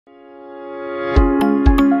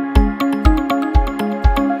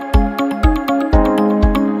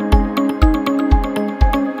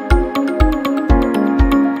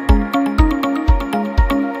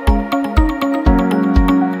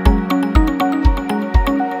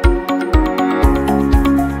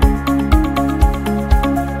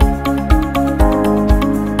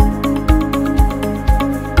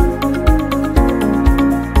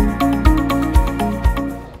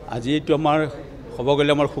এইটো আমাৰ হ'ব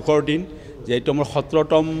গ'লে আমাৰ সুখৰ দিন যে এইটো আমাৰ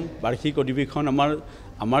 17তম বাৰ্ষিক অধিৱেশন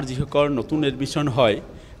আমাৰ যিসকল নতুন এডমিশ্যন হয়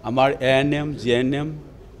আমাৰ ANM GNM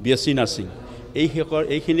BSc নাৰ্ছিং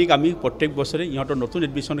এইখিনিক আমি প্ৰত্যেক বছৰে ইহঁতৰ নতুন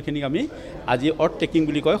এডমিশ্যনখিনিক আমি আজি অৰ্থ টেকিং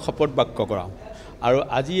বুলি কয় শপত বাক্য কৰাওঁ আৰু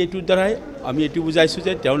আজি এইটোৰ দ্বাৰাই আমি এইটো বুজাইছোঁ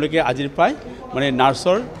যে তেওঁলোকে আজিৰ প্ৰায় মানে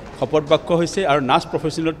নাৰ্ছৰ শপত বাক্য হৈছে আৰু নাৰ্ছ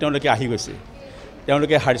প্ৰফেশ্যনেলত তেওঁলোকে আহি গৈছে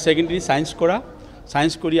তেওঁলোকে হায়াৰ ছেকেণ্ডেৰী সায়েন্স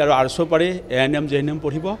কৰি আৰু আৰ্টছৰ পাৰে ANM GNM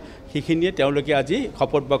পঢ়িব সেইখিনিয়ে তেওঁলোকে আজি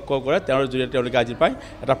শপত বাক্য কৰে তেওঁৰ জৰিয়তে তেওঁলোকে আজি প্ৰায়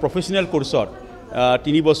এটা প্ৰফেশ্যনেল কোৰ্ছত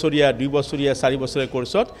 3 বছৰীয়া 2 বছৰীয়া 4 বছৰীয়া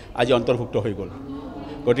কোৰ্ছত আজি অন্তৰ্ভুক্ত হৈ গ'ল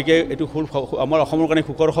গতিকে এটো আমাৰ অসমৰ কাৰণে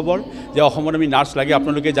খুকৰ খবৰ যে অসমত আমি নাৰ্ছ লাগে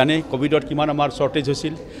আপোনালোকে জানে কোভিডত কিমান আমাৰ শৰ্টেজ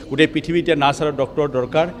হৈছিল গোটেই পৃথিৱীতে নাৰ্ছ আৰু ডক্টৰ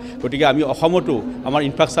দৰকাৰ গতিকে আমি অসমতো আমাৰ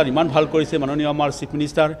ইনফ্ৰাষ্ট্ৰাকচাৰ ইমান ভাল কৰিছে মাননীয় আমাৰ চিফ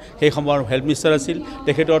মিনিষ্টাৰ সেই সময়ৰ হেল্থ মিনিষ্টাৰ আছিল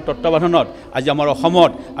তেখেতৰ তত্ত্বাৱধানত আজি আমাৰ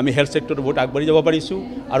অসমত আমি হেল্থ ছেক্টৰত বহুত আগবাঢ়ি যাব পাৰিছোঁ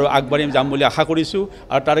আৰু আগবাঢ়ি যাম বুলি আশা কৰিছোঁ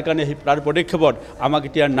আৰু তাৰ কাৰণে তাৰ পদক্ষেপত আমাক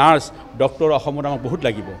এতিয়া নাৰ্ছ ডক্টৰ অসমত আমাক বহুত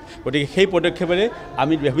লাগিব গতিকে সেই পদক্ষেপেৰে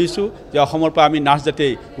আমি ভাবিছোঁ যে অসমৰ পৰা আমি নাৰ্ছ যাতে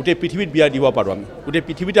গোটেই পৃথিৱীত বিয়া দিব পাৰোঁ আমি গোটেই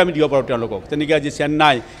পৃথিৱীতে আমি দিব পাৰোঁ তেওঁলোকক তেনেকৈ আজি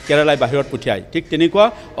চেন্নাই কেৰালাই বাহিৰত পঠিয়াই ঠিক তেনেকুৱা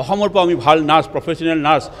অসমৰ পৰা আমি ভাল নাৰ্ছ প্ৰফেশ্যনেল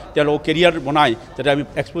নাৰ্ছ তেওঁলোকক কেৰিয়াৰ বনাই যাতে আমি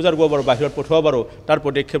এক্সপ'জাৰ কৰিব পাৰোঁ বাহিৰত পঠিয়াব পাৰোঁ তাৰ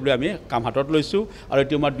পদক্ষেপ লৈ আমি কাম হাতত লৈছোঁ আৰু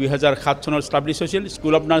এইটো আমাৰ 2007 চনত ষ্টাব্লিছ হৈছিল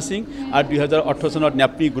স্কুল অফ নাৰ্ছিং আৰু 2018 চনত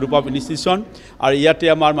NEPNI গ্ৰুপ অফ ইনষ্টিটিউশ্যন আৰু ইয়াতে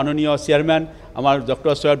আমাৰ মাননীয় চেয়াৰমেন আমাৰ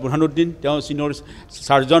ডক্টৰ সৈয়দ বুৰহানুদ্দিন তেওঁ চিনিয়ৰ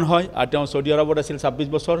সাৰ্জন হয় আৰু তেওঁ সৌদি আৰবত আছিল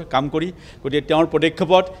 26 বছৰ কাম কৰি গতিকে তেওঁৰ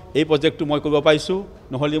পদক্ষেপত এই প্ৰজেক্টটো মই কৰিব পাৰিছোঁ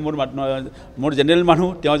নহ'লে মোৰ জেনেৰেল মানুহ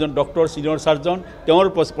তেওঁ এজন ডক্টৰ চিনিয়ৰ সাৰ্জন তেওঁৰ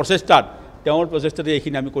প্ৰচেষ্টাতে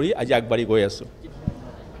এইখিনি আমি কৰি আজি আগবাঢ়ি গৈ আছোঁ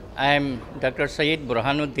I am Dr. Syed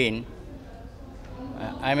Burhanuddin.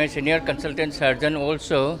 I am a senior consultant surgeon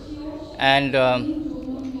also and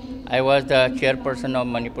I was the chairperson of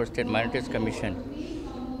Manipur State Minorities Commission.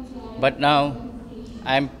 But now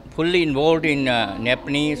I am fully involved in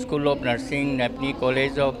NEPNI School of Nursing, NEPNI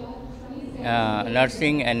College of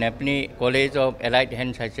Nursing and NEPNI College of Allied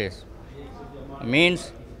Health Sciences. Means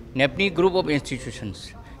NEPNI Group of Institutions.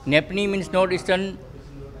 NEPNI means Northeastern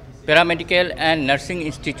Paramedical and Nursing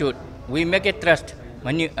Institute. We make a trust,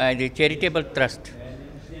 the charitable trust,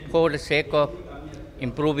 for the sake of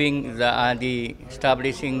improving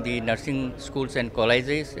establishing the nursing schools and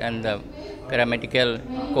colleges and the paramedical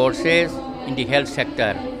courses in the health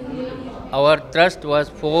sector. Our trust was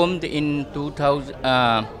formed in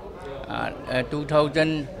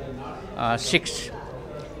 2006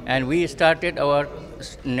 and we started our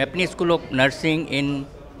NEPNI School of Nursing in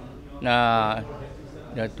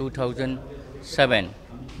 2007.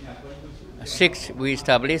 6 we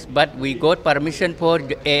established, but we got permission for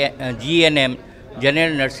GNM,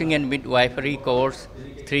 General Nursing and Midwifery course,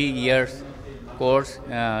 3 years course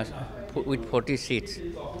with 40 seats.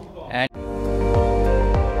 And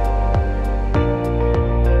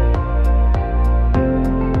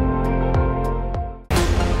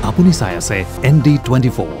আপুনি চাই আছে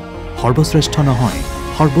ND24 সৰ্বশ্ৰেষ্ঠ নহয়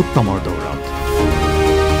সৰ্বোত্তমৰ দৌৰত